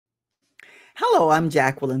Hello, I'm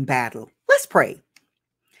Jacqueline Battle. Let's pray.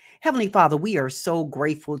 Heavenly Father, we are so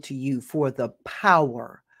grateful to you for the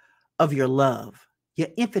power of your love, your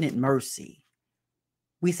infinite mercy.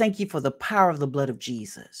 We thank you for the power of the blood of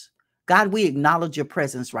Jesus. God, we acknowledge your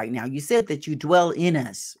presence right now. You said that you dwell in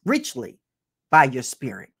us richly by your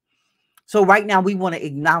spirit. So right now we want to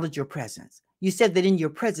acknowledge your presence. You said that in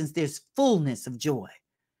your presence there's fullness of joy,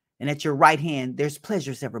 and at your right hand there's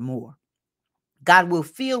pleasures evermore. God will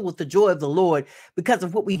fill with the joy of the Lord because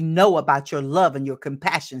of what we know about your love and your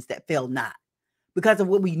compassions that fail not, because of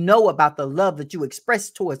what we know about the love that you express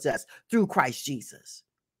towards us through Christ Jesus.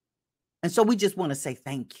 And so we just want to say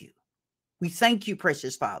thank you. We thank you,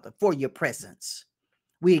 precious Father, for your presence.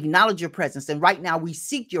 We acknowledge your presence. And right now we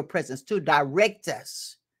seek your presence to direct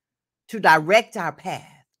us, to direct our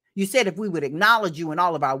path. You said if we would acknowledge you in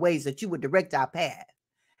all of our ways, that you would direct our path.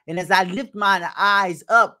 And as I lift mine eyes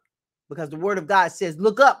up, because the word of God says,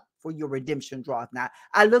 look up, for your redemption draweth nigh.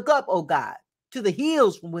 I look up, oh God, to the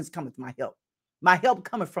hills from whence cometh my help. My help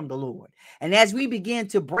cometh from the Lord. And as we begin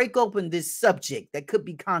to break open this subject that could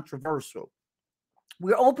be controversial,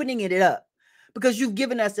 we're opening it up because you've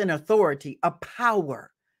given us an authority, a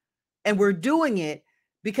power. And we're doing it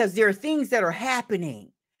because there are things that are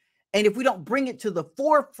happening. And if we don't bring it to the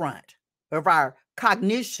forefront of our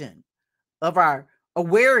cognition, of our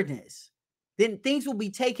awareness, then things will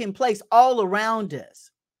be taking place all around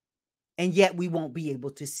us. And yet we won't be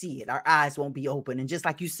able to see it. Our eyes won't be open. And just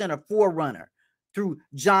like you sent a forerunner through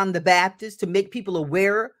John the Baptist to make people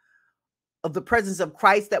aware of the presence of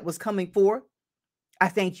Christ that was coming forth, I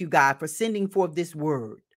thank you, God, for sending forth this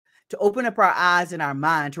word to open up our eyes and our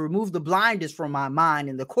mind, to remove the blinders from our mind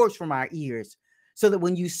and the cords from our ears, so that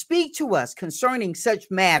when you speak to us concerning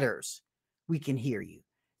such matters, we can hear you.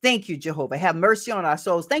 Thank you, Jehovah. Have mercy on our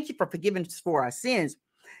souls. Thank you for forgiving us for our sins.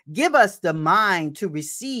 Give us the mind to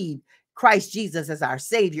receive Christ Jesus as our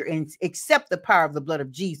Savior and accept the power of the blood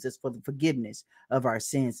of Jesus for the forgiveness of our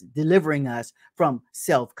sins, delivering us from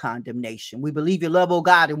self-condemnation. We believe your love, oh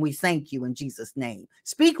God, and we thank you in Jesus' name.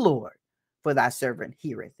 Speak, Lord, for thy servant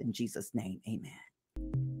heareth. In Jesus' name, amen.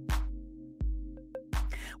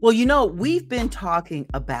 Well, you know, we've been talking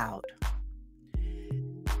about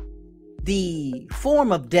the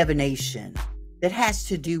form of divination that has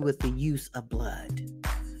to do with the use of blood.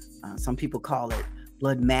 Some people call it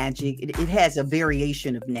blood magic. It has a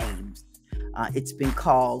variation of names. It's been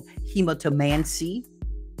called hematomancy.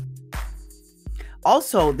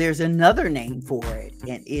 Also, there's another name for it,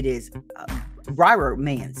 and it is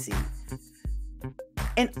briaromancy.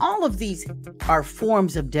 And all of these are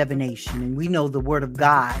forms of divination, and we know the word of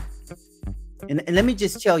God. And let me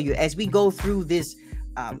just tell you, as we go through this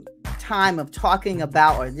time of talking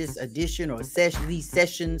about, or this edition or session, these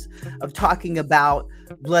sessions of talking about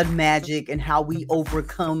blood magic and how we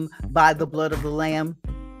overcome by the blood of the Lamb,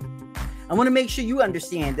 I want to make sure you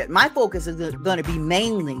understand that my focus is going to be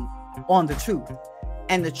mainly on the truth.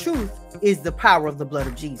 And the truth is the power of the blood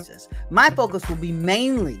of Jesus. My focus will be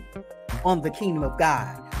mainly on the kingdom of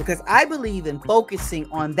God, because I believe in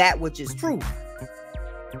focusing on that which is truth.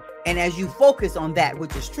 And as you focus on that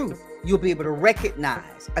which is truth, you'll be able to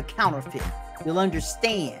recognize a counterfeit. You'll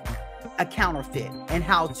understand a counterfeit and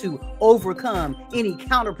how to overcome any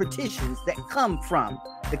counter petitions that come from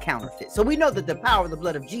the counterfeit. So we know that the power of the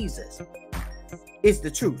blood of Jesus is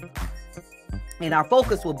the truth, and our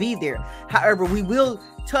focus will be there. However, we will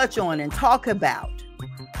touch on and talk about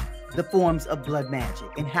the forms of blood magic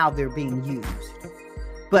and how they're being used.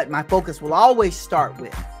 But my focus will always start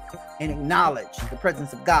with and acknowledge the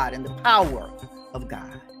presence of God and the power of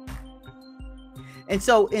God. And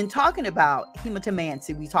so in talking about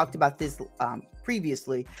hematomancy, we talked about this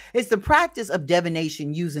previously. It's the practice of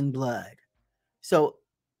divination using blood. So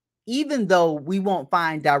even though we won't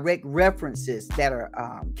find direct references that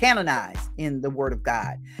are canonized in the Word of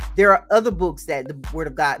God, there are other books that the Word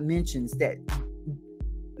of God mentions that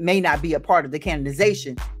may not be a part of the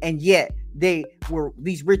canonization, and yet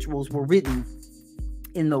these rituals were written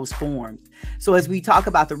in those forms. So as we talk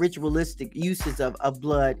about the ritualistic uses of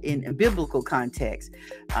blood in biblical context,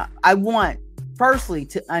 I want firstly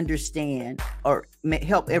to understand, or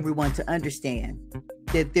help everyone to understand,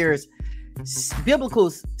 that there's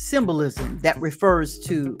biblical symbolism that refers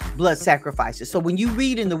to blood sacrifices. So when you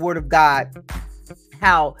read in the Word of God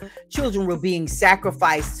how children were being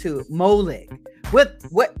sacrificed to Molech,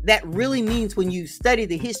 what that really means when you study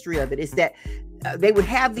the history of it is that they would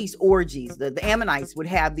have these orgies. The Ammonites would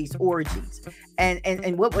have these orgies,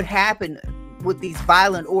 and what would happen with these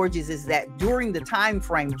violent orgies is that during the time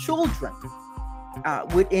frame, children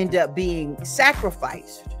would end up being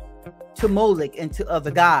sacrificed to Moloch and to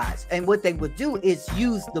other gods. And what they would do is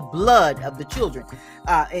use the blood of the children.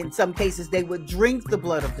 In some cases, they would drink the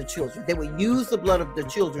blood of the children. They would use the blood of the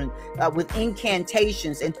children with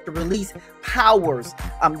incantations and to release powers.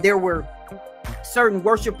 There were certain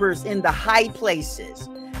worshipers in the high places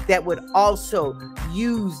that would also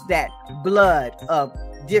use that blood of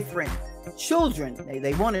different children.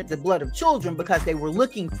 They wanted the blood of children because they were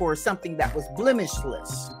looking for something that was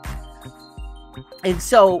blemishless. And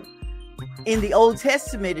so in the Old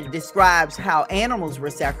Testament, it describes how animals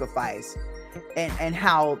were sacrificed and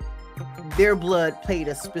how their blood played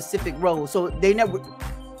a specific role. So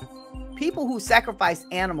people who sacrificed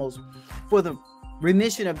animals for the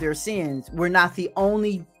remission of their sins were not the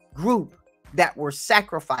only group that were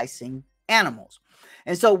sacrificing animals.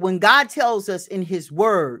 And so when God tells us in his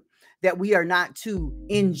word that we are not to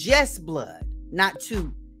ingest blood, not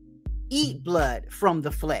to eat blood from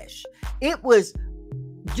the flesh, it was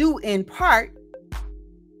due in part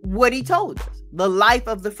what he told us. The life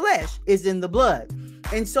of the flesh is in the blood.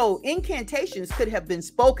 And so incantations could have been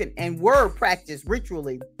spoken and were practiced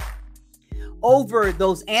ritually over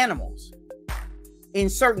those animals in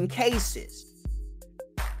certain cases,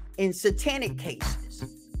 in satanic cases.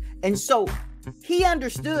 And so he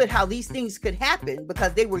understood how these things could happen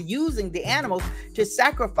because they were using the animals to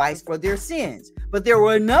sacrifice for their sins. But there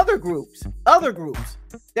were other groups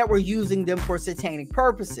that were using them for satanic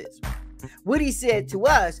purposes. What he said to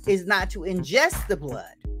us is not to ingest the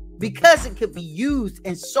blood because it could be used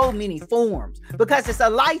in so many forms, because it's a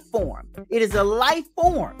life form. It is a life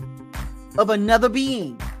form of another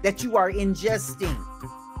being that you are ingesting.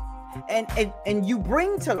 And you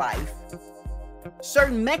bring to life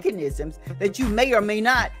certain mechanisms that you may or may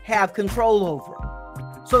not have control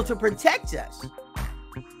over. So to protect us,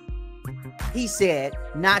 he said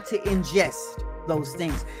not to ingest those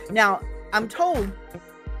things. Now, I'm told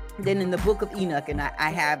that in the book of Enoch, and I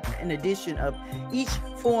have an edition of each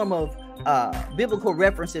form of biblical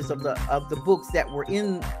references of the books that were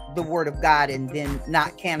in the Word of God and then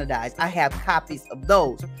not canonized. I have copies of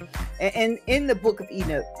those. And in the book of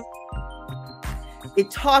Enoch,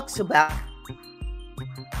 it talks about,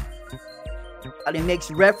 it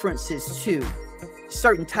makes references to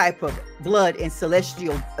certain type of blood and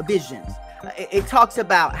celestial visions. It talks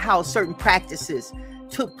about how certain practices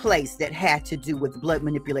took place that had to do with blood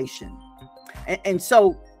manipulation. And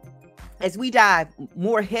so as we dive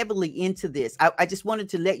more heavily into this, I just wanted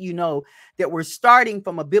to let you know that we're starting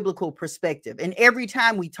from a biblical perspective. And every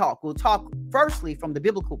time we talk, we'll talk firstly from the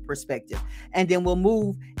biblical perspective, and then we'll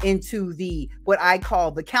move into what I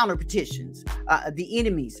call the counter petitions, the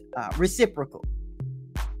enemy's reciprocal.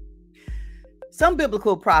 Some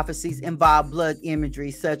biblical prophecies involve blood imagery,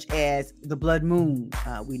 such as the blood moon.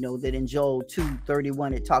 We know that in Joel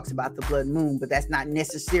 2:31, it talks about the blood moon, but that's not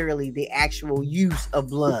necessarily the actual use of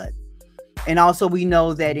blood. And also we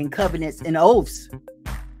know that in covenants and oaths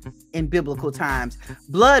in biblical times,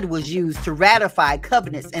 blood was used to ratify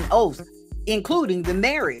covenants and oaths, including the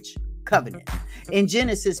marriage covenant. In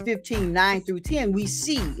Genesis 15:9-10, we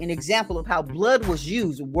see an example of how blood was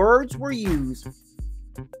used. Words were used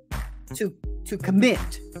to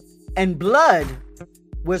commit, and blood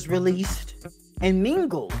was released and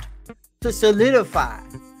mingled to solidify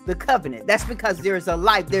the covenant. That's because there's a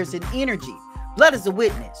life, there's an energy. Blood is a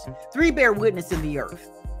witness. Three bear witness in the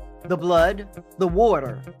earth: the blood, the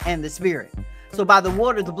water, and the spirit. So by the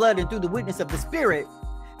water, the blood, and through the witness of the spirit,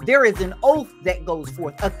 there is an oath that goes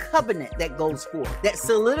forth, a covenant that goes forth, that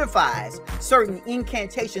solidifies certain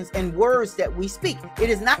incantations and words that we speak. It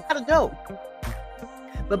is not a joke.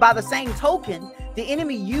 But by the same token, the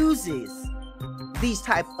enemy uses these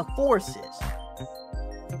type of forces.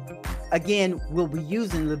 Again, we'll be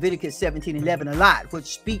using Leviticus 17:11 a lot, which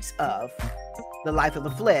speaks of the life of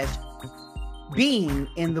the flesh being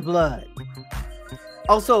in the blood.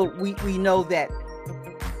 Also, we know that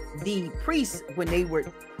the priests, when they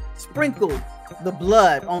would sprinkle the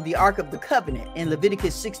blood on the Ark of the Covenant in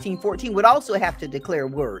Leviticus 16:14, would also have to declare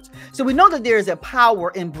words. So we know that there is a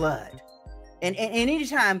power in blood. And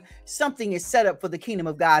anytime something is set up for the kingdom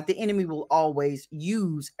of God, the enemy will always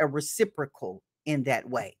use a reciprocal in that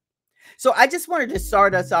way. So I just wanted to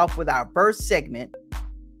start us off with our first segment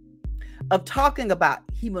of talking about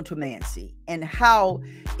hematomancy and how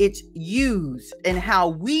it's used and how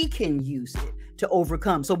we can use it to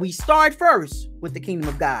overcome. So we start first with the kingdom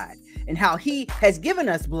of God and how he has given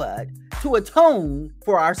us blood to atone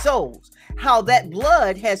for our souls. How that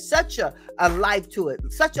blood has such a life to it,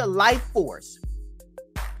 such a life force,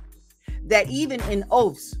 that even in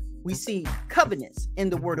oaths, We see covenants in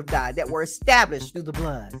the word of God that were established through the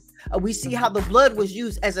blood. We see how the blood was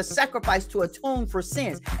used as a sacrifice to atone for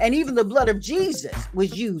sins. And even the blood of Jesus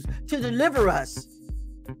was used to deliver us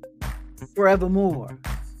forevermore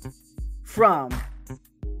from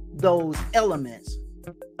those elements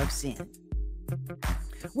of sin.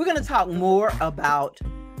 We're going to talk more about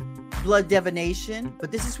blood divination,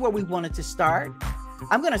 but this is where we wanted to start.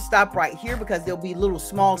 I'm going to stop right here because there'll be little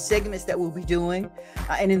small segments that we'll be doing.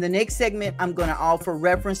 And in the next segment, I'm going to offer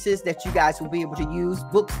references that you guys will be able to use,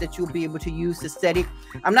 books that you'll be able to use to study.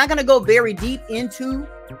 I'm not going to go very deep into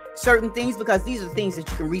certain things because these are things that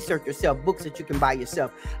you can research yourself, books that you can buy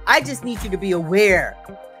yourself. I just need you to be aware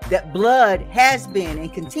that blood has been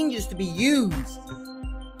and continues to be used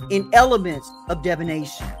in elements of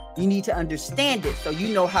divination. You need to understand it so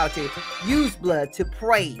you know how to use blood to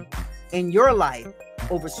pray in your life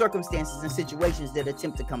over circumstances and situations that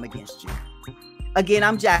attempt to come against you. Again,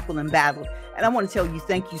 I'm JacquelineBInc, and I want to tell you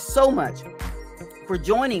thank you so much for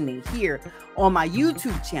joining me here on my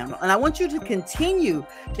YouTube channel. And I want you to continue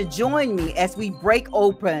to join me as we break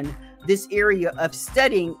open this area of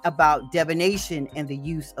studying about divination and the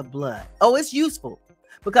use of blood. Oh, it's useful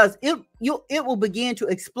because it will begin to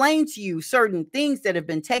explain to you certain things that have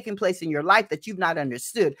been taking place in your life that you've not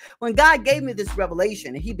understood. When God gave me this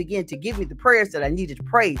revelation and he began to give me the prayers that I needed to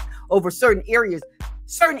pray over certain areas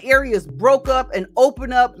broke up and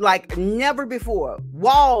opened up like never before.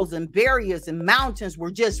 Walls and barriers and mountains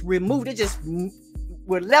were just removed. It just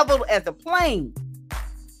were leveled as a plain.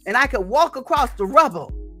 And I could walk across the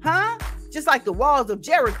rubble, just like the walls of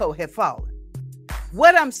Jericho had fallen.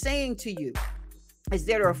 What I'm saying to you is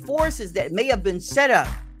there are forces that may have been set up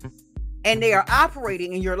and they are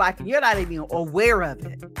operating in your life and you're not even aware of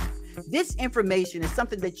it. This information is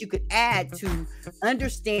something that you could add to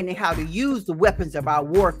understanding how to use the weapons of our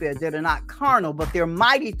warfare that are not carnal, but they're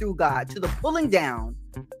mighty through God to the pulling down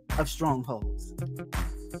of strongholds.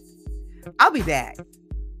 I'll be back.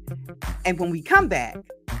 And when we come back,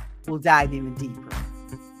 we'll dive even deeper.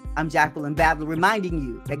 I'm JacquelineBInc, reminding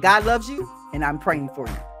you that God loves you and I'm praying for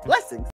you. Blessings.